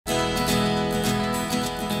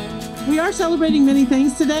We are celebrating many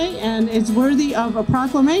things today, and it's worthy of a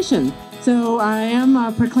proclamation. So I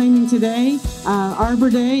am proclaiming today Arbor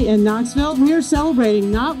Day in Knoxville. We are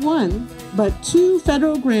celebrating not one, but 2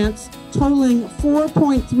 federal grants totaling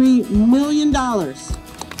 $4.3 million.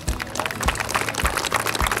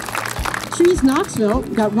 Trees Knoxville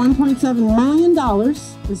got $1.7 million.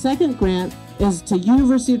 The second grant is to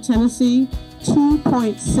University of Tennessee,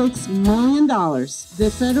 $2.6 million.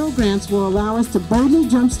 The federal grants will allow us to boldly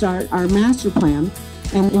jumpstart our master plan,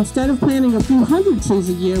 and instead of planting a few hundred trees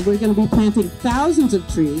a year, we're going to be planting thousands of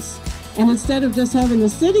trees. And instead of just having the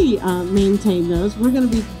city maintain those, we're going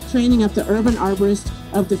to be training up the urban arborists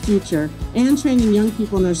of the future and training young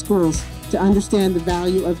people in our schools to understand the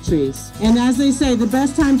value of trees. And as they say, the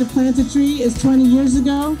best time to plant a tree is 20 years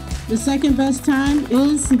ago. The second best time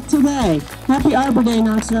is today. Happy Arbor Day,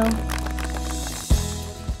 Knoxville.